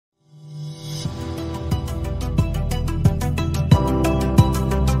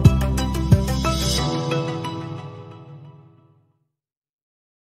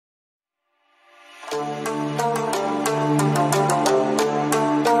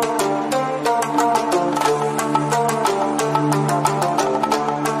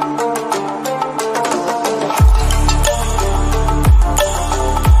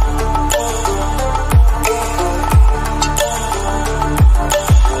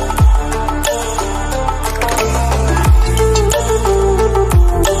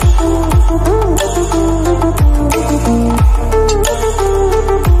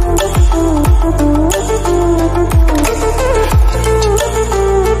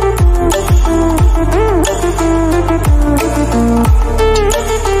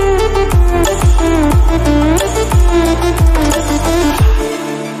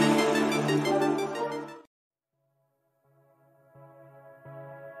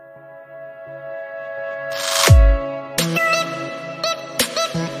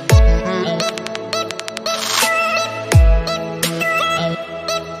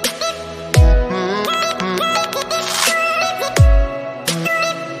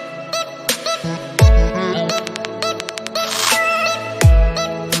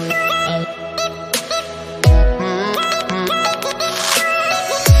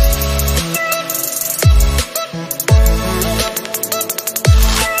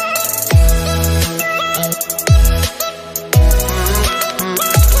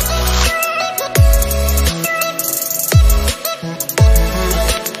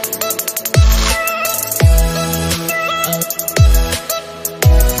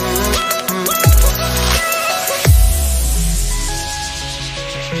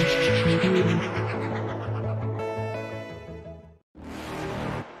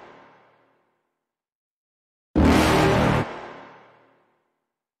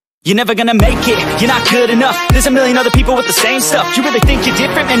You're never gonna make it, you're not good enough. There's a million other people with the same stuff. You really think you're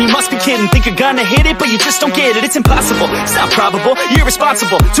different? Man, you must be kidding. Think you're gonna hit it, but you just don't get it. It's impossible, it's not probable, you're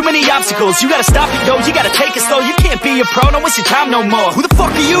irresponsible. Too many obstacles, you gotta stop it, yo. You gotta take it slow, you can't be a pro. Don't waste your time no more. Who the fuck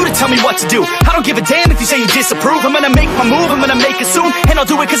are you to tell me what to do? I don't give a damn if you say you disapprove. I'm gonna make my move, I'm gonna make it soon. And I'll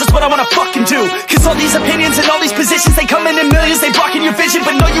do it cause it's what I wanna fucking do. Cause all these opinions and all these positions, they come in millions, they blocking your vision.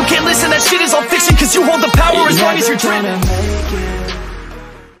 But no, you can't listen, that shit is all fiction. Cause you hold the power as long as you're driven.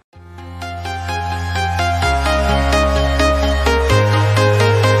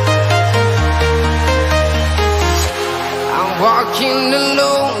 Walking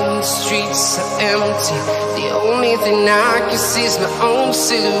alone, the streets are empty. The only thing I can see is my own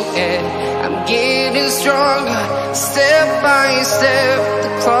silhouette. I'm getting stronger, step by step. The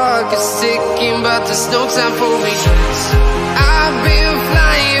clock is ticking, but there's no time for regrets. I've been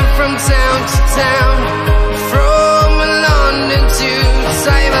flying from town to town, from London to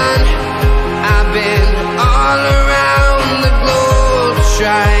Taiwan. I've been all around the globe,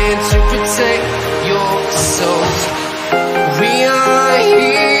 trying to protect your soul. We are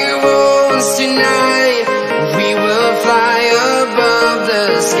heroes tonight. We will fly above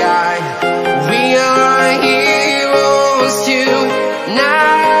the sky. We are heroes tonight.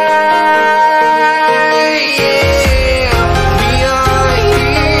 Yeah. We are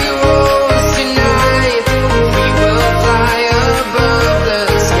heroes tonight. We will fly above the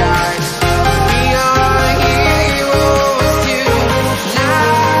sky. We are heroes tonight.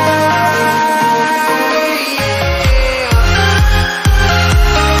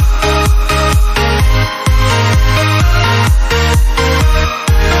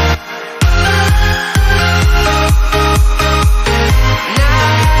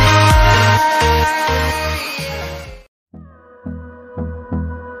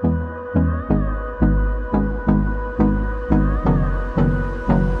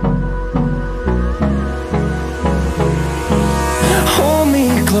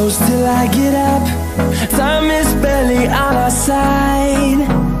 Close till I get up. Time is barely on our side.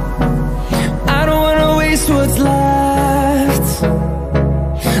 I don't wanna waste what's left.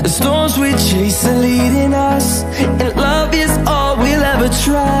 The storms we chase are leading